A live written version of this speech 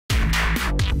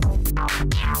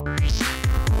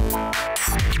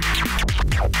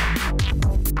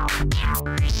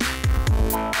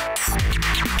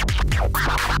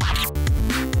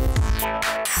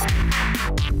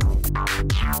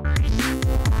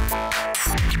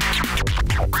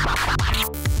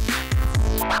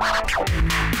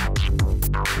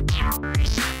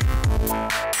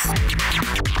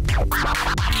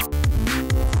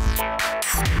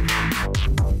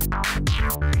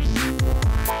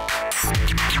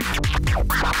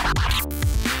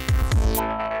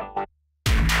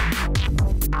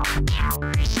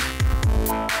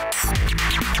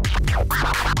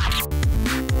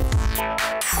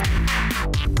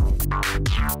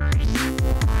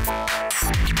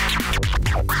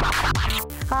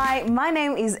Hi, my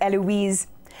name is Eloise.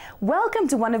 Welcome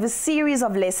to one of a series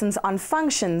of lessons on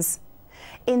functions.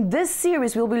 In this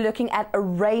series, we'll be looking at a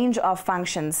range of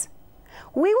functions.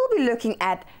 We will be looking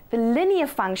at the linear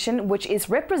function, which is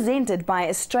represented by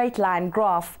a straight line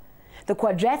graph, the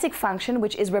quadratic function,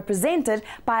 which is represented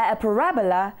by a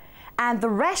parabola, and the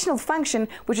rational function,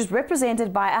 which is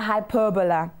represented by a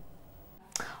hyperbola.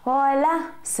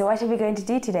 Hola! So what are we going to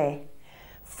do today?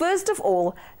 First of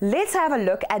all, let's have a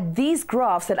look at these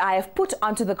graphs that I have put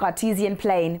onto the Cartesian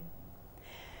plane.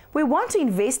 We want to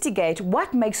investigate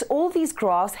what makes all these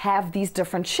graphs have these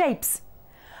different shapes.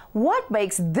 What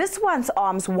makes this one's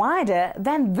arms wider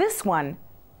than this one?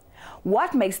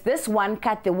 What makes this one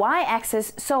cut the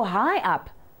y-axis so high up?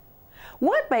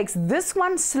 What makes this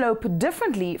one slope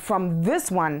differently from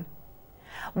this one?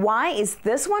 Why is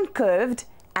this one curved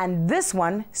and this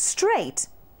one straight?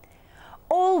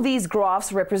 All these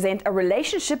graphs represent a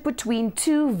relationship between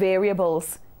two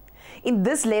variables. In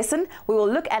this lesson, we will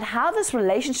look at how this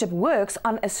relationship works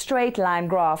on a straight line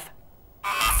graph.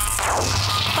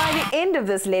 By the end of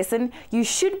this lesson, you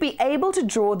should be able to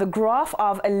draw the graph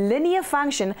of a linear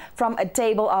function from a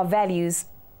table of values.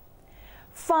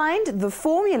 Find the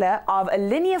formula of a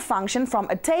linear function from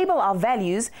a table of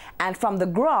values and from the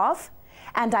graph,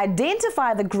 and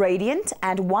identify the gradient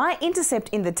and y-intercept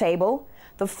in the table,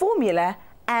 the formula,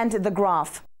 and the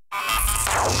graph.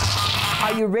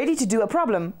 Are you ready to do a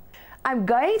problem? I'm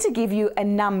going to give you a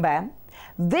number,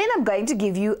 then I'm going to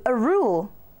give you a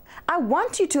rule. I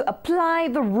want you to apply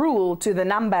the rule to the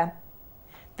number.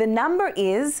 The number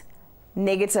is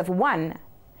 -1,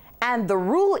 and the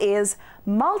rule is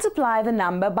multiply the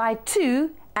number by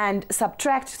 2 and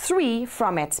subtract 3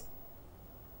 from it.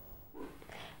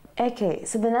 Okay,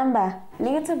 so the number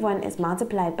 -1 is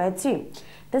multiplied by 2.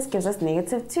 This gives us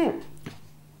 -2.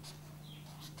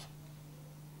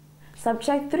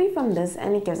 Subtract 3 from this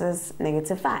and it gives us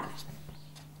 -5.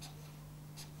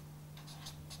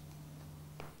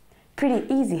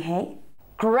 Pretty easy, hey?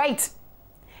 Great!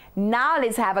 Now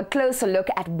let's have a closer look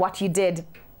at what you did.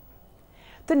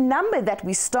 The number that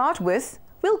we start with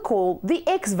we'll call the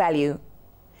x value.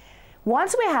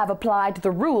 Once we have applied the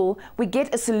rule, we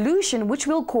get a solution which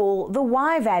we'll call the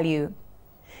y value.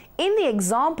 In the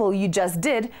example you just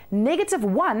did,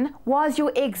 -1 was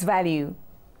your x value.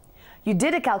 You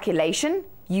did a calculation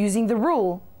using the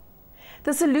rule.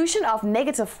 The solution of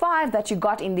 -5 that you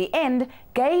got in the end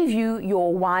gave you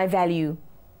your y value.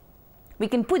 We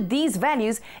can put these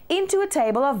values into a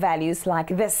table of values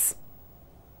like this.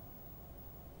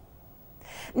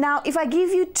 Now, if I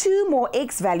give you 2 more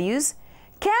x values,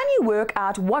 can you work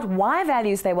out what y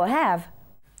values they will have?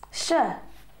 Sure,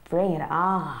 bring it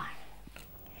on.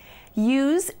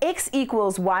 Use x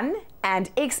equals 1 and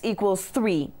x equals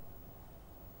 3.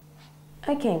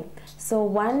 Okay, so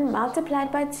 1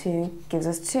 multiplied by 2 gives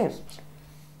us 2.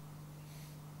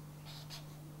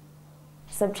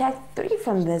 Subtract 3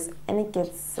 from this and it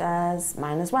gives us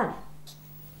 -1.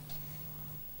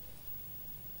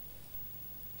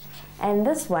 And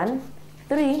this one,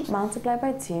 3 multiplied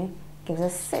by 2 gives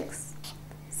us 6.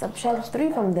 Subtract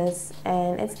 3 from this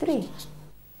and it's 3.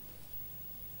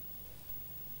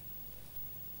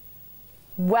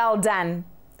 Well done!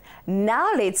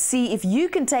 Now let's see if you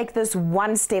can take this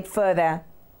one step further.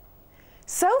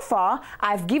 So far,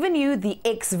 I've given you the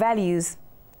x values.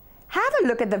 Have a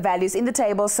look at the values in the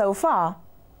table so far.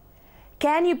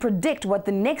 Can you predict what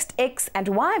the next x and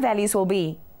y values will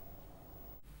be?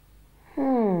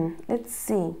 Let's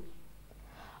see.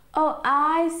 Oh,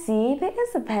 I see. There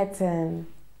is a pattern.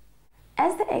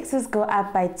 As the x's go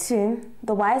up by 2,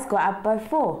 the y's go up by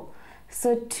 4.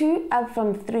 So 2 up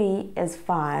from 3 is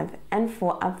 5 and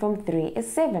 4 up from 3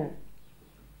 is 7.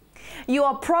 You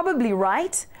are probably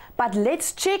right, but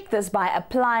let's check this by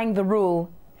applying the rule.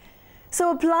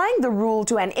 So applying the rule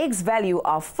to an x value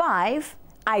of 5,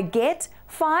 I get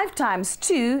 5 times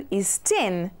 2 is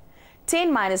 10.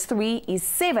 10 minus 3 is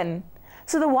 7.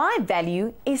 so the y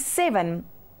value is 7.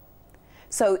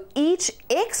 So each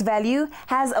x value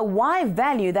has a y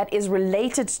value that is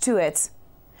related to it.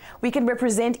 We can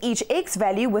represent each x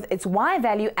value with its y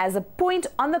value as a point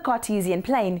on the Cartesian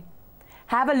plane.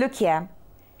 Have a look here.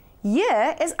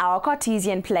 Here is our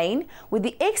Cartesian plane with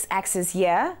the x-axis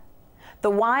here, the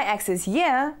y-axis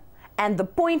here, and the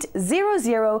point 0,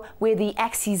 0 where the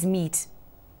axes meet.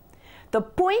 The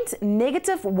point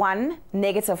 -1,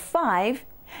 -5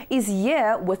 is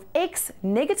here with x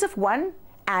 -1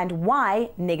 and y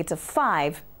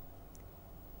 -5.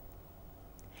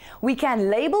 We can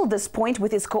label this point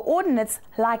with its coordinates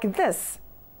like this: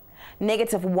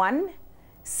 -1,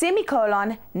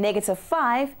 semicolon,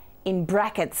 -5 in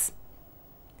brackets.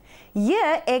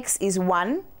 Here x is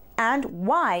 1 and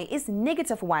y is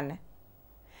 -1.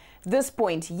 This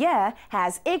point here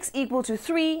has x equal to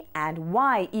 3 and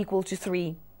y equal to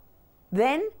 3.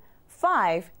 Then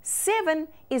 5, 7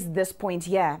 is this point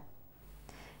here.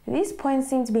 These points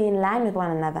seem to be in line with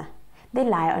one another. They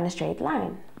lie on a straight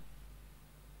line.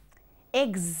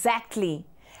 Exactly.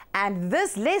 And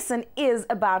this lesson is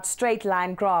about straight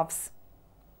line graphs.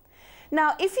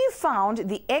 Now, if you found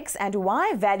the x and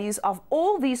y values of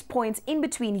all these points in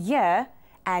between here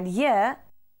and here,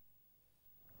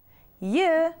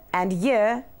 here and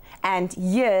here, and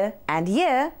here and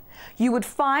here, you would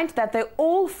find that they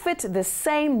all fit the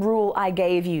same rule I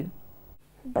gave you.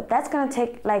 But that's going to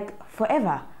take like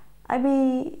forever. I'll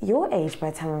be your age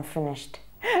by the time I'm finished.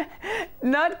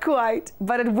 Not quite,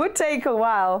 but it would take a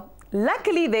while.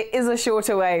 Luckily, there is a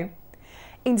shorter way.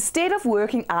 Instead of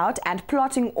working out and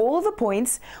plotting all the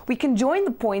points, we can join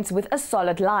the points with a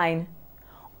solid line.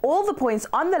 All the points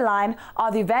on the line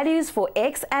are the values for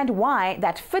x and y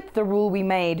that fit the rule we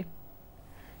made.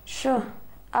 Sure,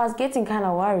 I was getting kind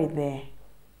of worried there.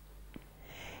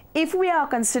 If we are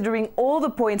considering all the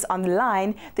points on the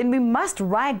line, then we must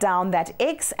write down that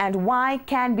x and y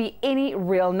can be any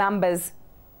real numbers.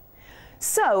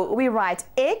 So we write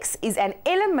x is an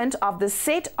element of the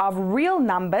set of real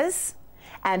numbers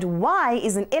and y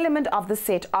is an element of the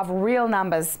set of real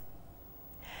numbers.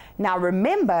 Now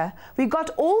remember, we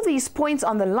got all these points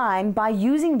on the line by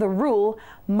using the rule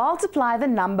multiply the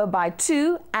number by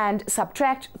 2 and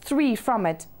subtract 3 from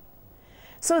it.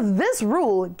 So this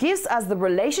rule gives us the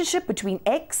relationship between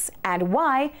x and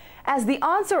y, as the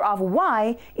answer of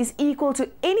y is equal to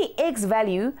any x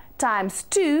value times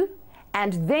 2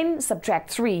 and then subtract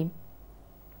 3.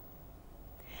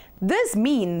 This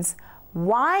means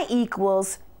y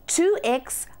equals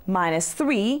 2x minus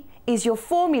 3 is your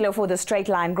formula for the straight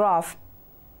line graph.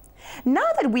 Now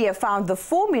that we have found the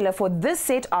formula for this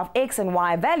set of x and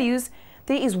y values,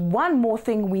 there is one more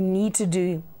thing we need to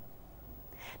do.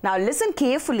 Now listen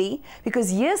carefully, because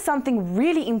here's something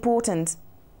really important.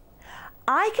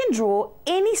 I can draw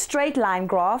any straight line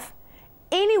graph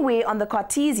anywhere on the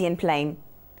Cartesian plane.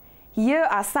 Here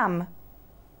are some.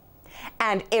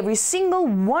 And every single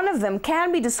one of them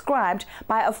can be described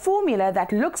by a formula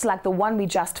that looks like the one we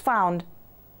just found.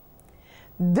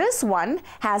 This one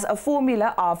has a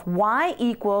formula of y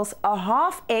equals a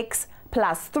half x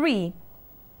plus 3.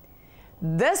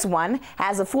 This one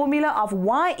has a formula of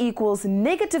y equals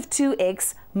negative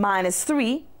 2x minus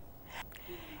 3.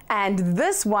 And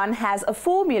this one has a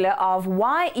formula of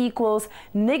y equals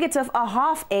negative a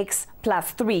half x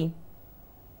plus 3.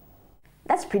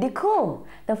 That's pretty cool.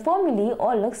 The formulae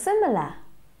all look similar.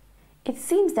 It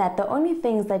seems that the only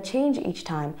things that change each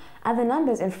time are the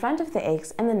numbers in front of the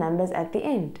x and the numbers at the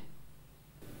end.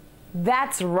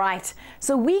 That's right.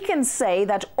 So we can say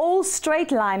that all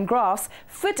straight line graphs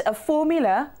fit a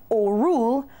formula or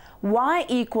rule y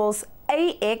equals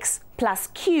ax plus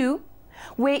q,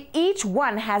 where each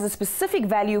one has a specific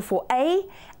value for a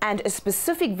and a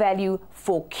specific value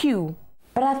for q.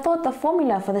 But I thought the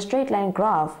formula for the straight line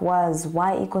graph was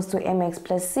y equals to mx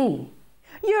plus c.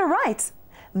 You're right.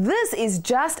 This is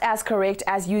just as correct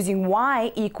as using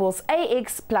y equals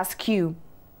ax plus q.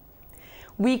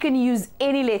 We can use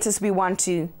any letters we want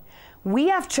to. We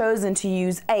have chosen to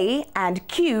use a and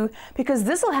q because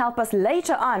this will help us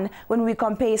later on when we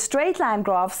compare straight line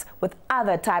graphs with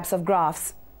other types of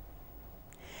graphs.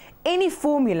 Any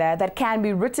formula that can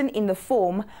be written in the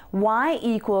form y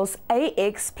equals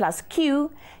ax plus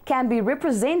q can be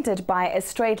represented by a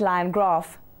straight line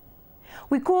graph.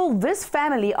 We call this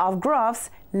family of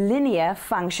graphs linear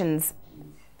functions.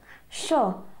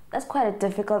 Sure, that's quite a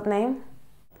difficult name.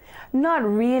 Not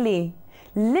really.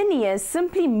 Linear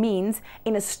simply means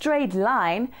in a straight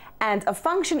line, and a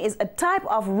function is a type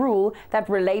of rule that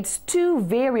relates two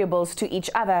variables to each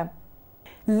other.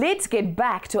 Let's get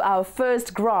back to our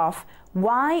first graph,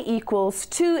 y equals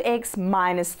 2x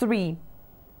minus 3.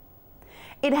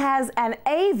 It has an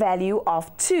A value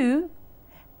of 2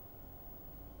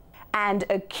 and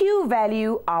a Q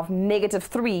value of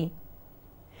 -3.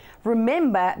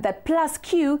 Remember that plus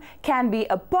Q can be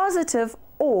a positive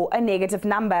or a negative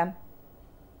number.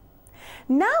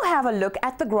 Now have a look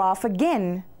at the graph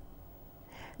again.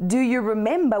 Do you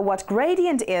remember what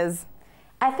gradient is?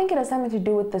 I think it has something to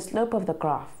do with the slope of the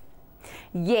graph.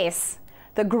 Yes,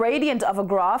 the gradient of a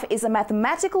graph is a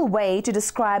mathematical way to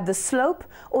describe the slope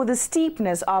or the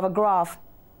steepness of a graph.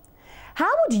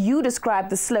 How would you describe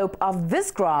the slope of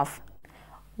this graph?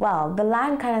 Well, the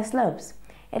line kind of slopes.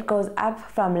 It goes up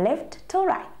from left to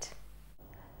right.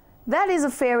 That is a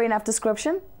fair enough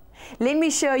description. Let me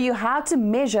show you how to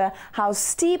measure how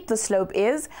steep the slope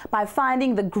is by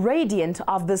finding the gradient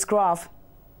of this graph.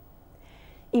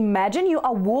 Imagine you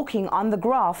are walking on the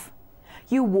graph.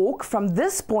 You walk from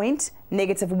this point,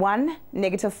 -1,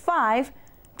 -5,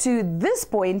 to this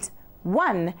point,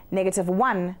 1,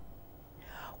 -1.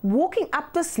 Walking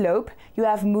up the slope, you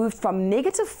have moved from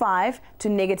 -5 to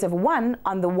 -1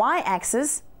 on the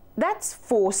y-axis. That's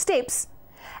 4 steps.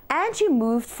 And you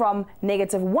moved from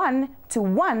 -1 to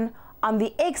 1 on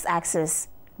the x-axis.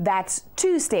 That's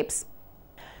 2 steps.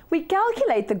 We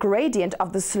calculate the gradient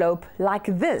of the slope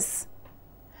like this.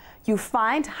 You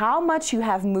find how much you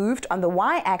have moved on the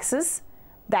y-axis.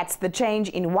 That's the change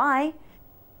in y.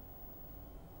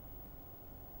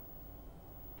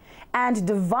 And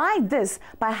divide this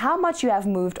by how much you have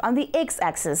moved on the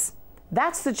x-axis.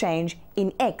 That's the change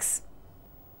in x.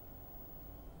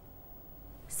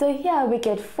 So here we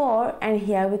get 4 and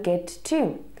here we get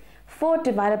 2. 4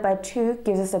 divided by 2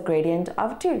 gives us a gradient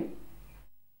of 2.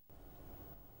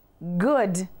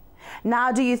 Good.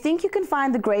 Now do you think you can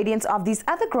find the gradients of these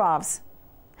other graphs?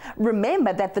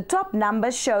 Remember that the top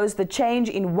number shows the change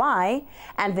in y,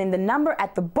 and then the number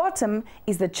at the bottom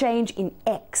is the change in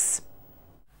x.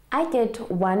 I get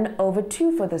 1 over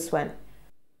 2 for this one.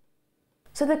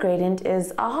 So the gradient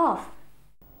is a half.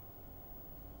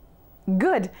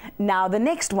 Good. Now the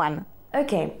next one.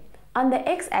 Okay, on the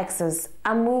x-axis,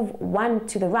 I move 1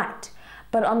 to the right,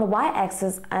 but on the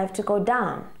y-axis, I have to go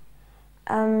down.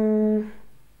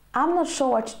 I'm not sure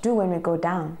what to do when we go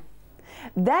down.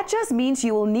 That just means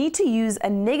you will need to use a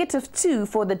 -2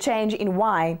 for the change in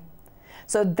y.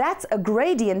 So that's a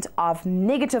gradient of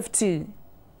 -2.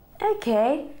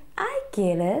 Okay, I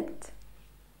get it.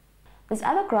 This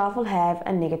other graph will have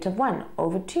a -1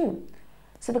 over 2.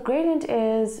 So the gradient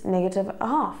is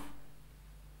 -1/2.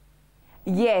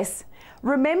 Yes,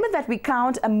 remember that we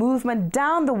count a movement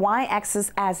down the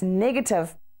y-axis as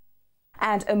negative,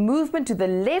 and a movement to the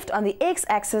left on the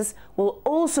x-axis will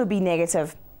also be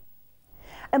negative.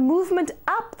 A movement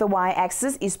up the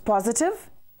y-axis is positive,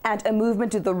 and a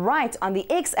movement to the right on the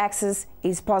x-axis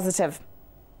is positive.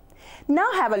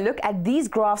 Now have a look at these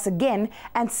graphs again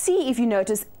and see if you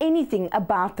notice anything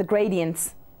about the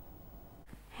gradients.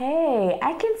 Hey,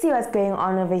 I can see what's going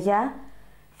on over here.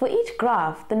 For each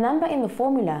graph, the number in the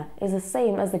formula is the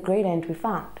same as the gradient we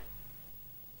found.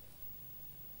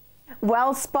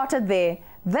 Well spotted there.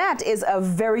 That is a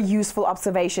very useful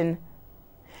observation.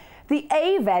 The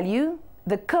A value,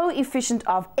 the coefficient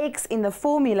of x in the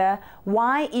formula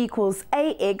y equals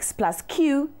ax plus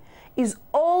q, is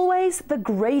always the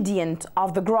gradient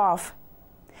of the graph.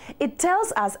 It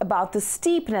tells us about the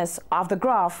steepness of the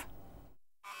graph.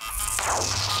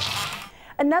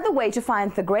 Another way to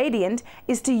find the gradient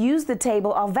is to use the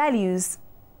table of values.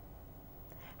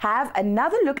 Have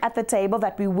another look at the table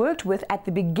that we worked with at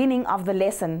the beginning of the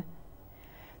lesson.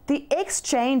 The x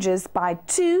changes by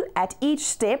 2 at each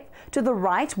step to the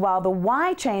right, while the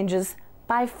y changes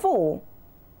by 4.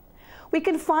 We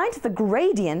can find the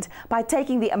gradient by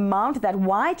taking the amount that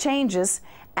y changes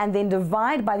and then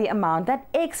divide by the amount that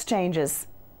x changes.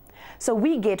 So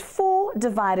we get 4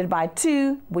 divided by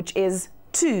 2, which is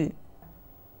 2.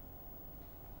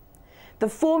 The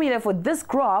formula for this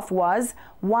graph was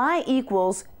y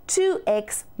equals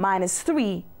 2x minus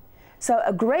 3. So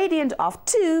a gradient of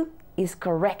 2 is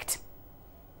correct.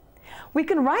 We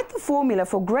can write the formula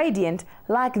for gradient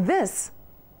like this.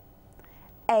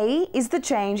 A is the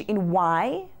change in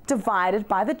y divided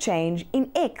by the change in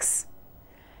x.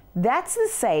 That's the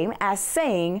same as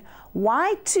saying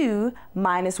y2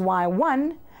 minus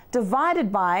y1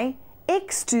 divided by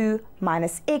x2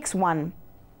 minus x1.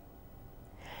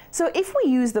 So if we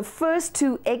use the first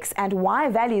two x and y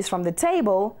values from the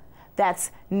table,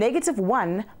 that's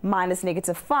 -1 minus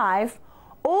 -5,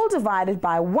 all divided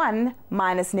by 1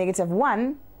 minus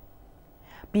 -1.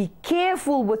 Be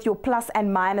careful with your plus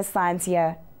and minus signs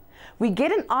here. We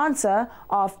get an answer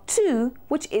of 2,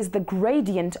 which is the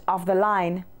gradient of the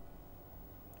line.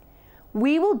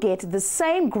 we will get the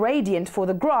same gradient for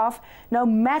the graph no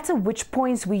matter which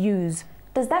points we use.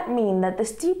 Does that mean that the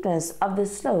steepness of the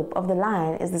slope of the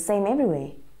line is the same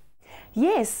everywhere?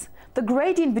 Yes, the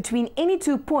gradient between any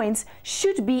 2 points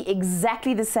should be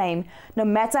exactly the same, no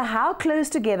matter how close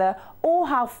together or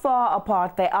how far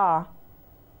apart they are.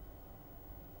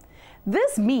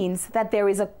 This means that there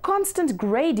is a constant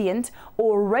gradient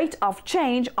or rate of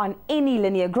change on any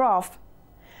linear graph.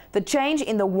 The change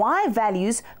in the y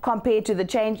values compared to the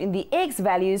change in the x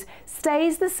values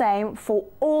stays the same for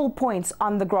all points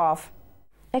on the graph.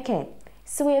 Okay,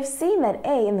 so we have seen that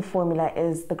a in the formula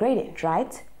is the gradient,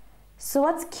 right? So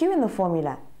what's q in the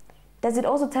formula? Does it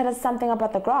also tell us something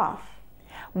about the graph?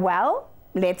 Well,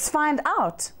 let's find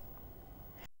out.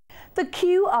 The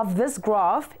q of this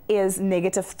graph is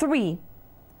 -3.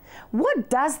 What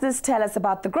does this tell us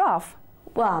about the graph?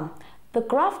 Well, the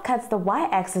graph cuts the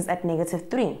y-axis at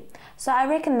 -3, so I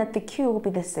reckon that the q will be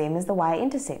the same as the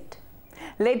y-intercept.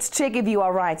 Let's check if you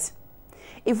are right.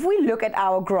 If we look at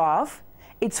our graph,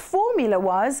 its formula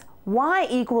was y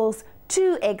equals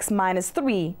 2x minus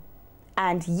 3.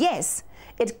 And yes,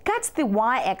 it cuts the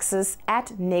y-axis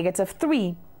at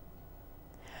 -3.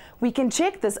 We can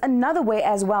check this another way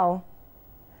as well.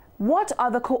 What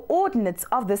are the coordinates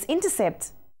of this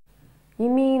intercept? You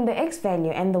mean the x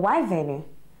value and the y value?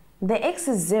 The x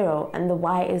is 0 and the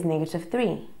y is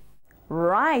 -3.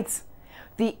 Right.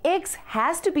 The x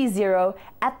has to be 0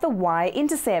 at the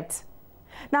y-intercept.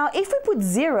 Now, if we put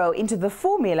 0 into the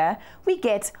formula, we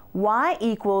get y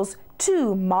equals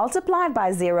 2 multiplied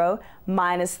by 0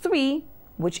 minus 3,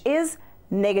 which is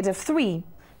 -3.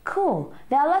 Cool.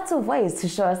 There are lots of ways to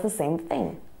show us the same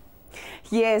thing.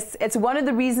 Yes, it's one of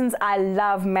the reasons I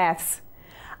love maths.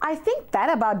 I think that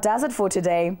about does it for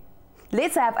today.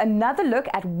 Let's have another look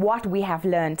at what we have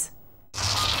learned.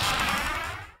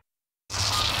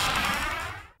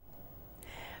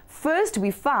 First,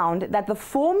 we found that the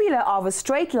formula of a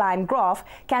straight line graph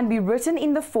can be written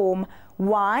in the form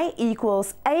y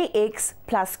equals ax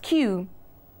plus q.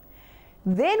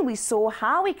 Then we saw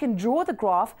how we can draw the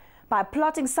graph by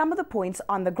plotting some of the points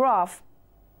on the graph.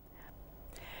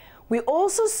 We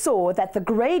also saw that the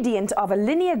gradient of a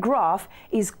linear graph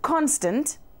is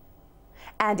constant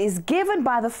and is given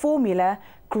by the formula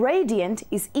gradient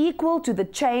is equal to the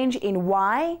change in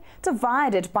y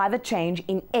divided by the change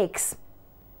in x.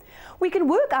 We can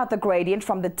work out the gradient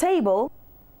from the table,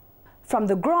 from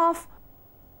the graph,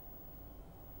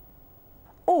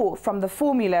 or from the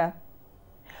formula.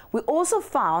 We also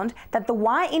found that the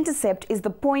y-intercept is the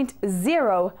point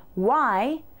 0,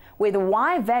 y, where the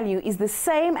y value is the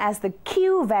same as the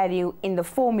q value in the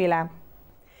formula.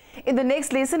 In the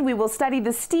next lesson, we will study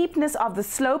the steepness of the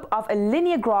slope of a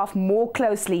linear graph more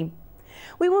closely.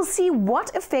 We will see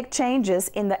what effect changes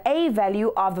in the a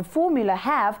value of the formula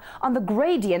have on the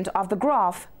gradient of the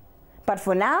graph. But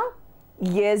for now,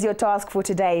 here's your task for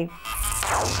today.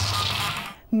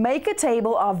 Make a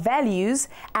table of values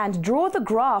and draw the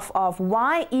graph of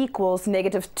y equals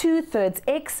 -2/3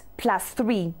 x plus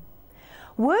 3.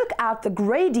 Work out the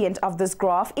gradient of this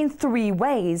graph in 3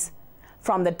 ways: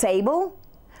 from the table,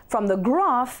 from the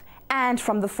graph, and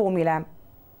from the formula.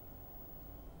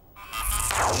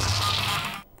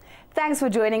 Thanks for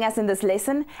joining us in this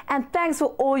lesson, and thanks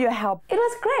for all your help. It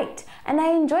was great, and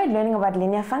I enjoyed learning about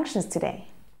linear functions today.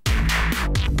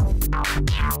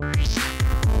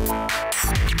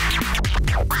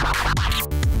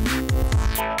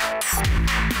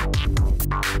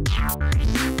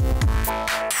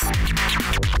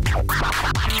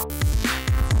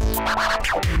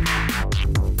 Wow.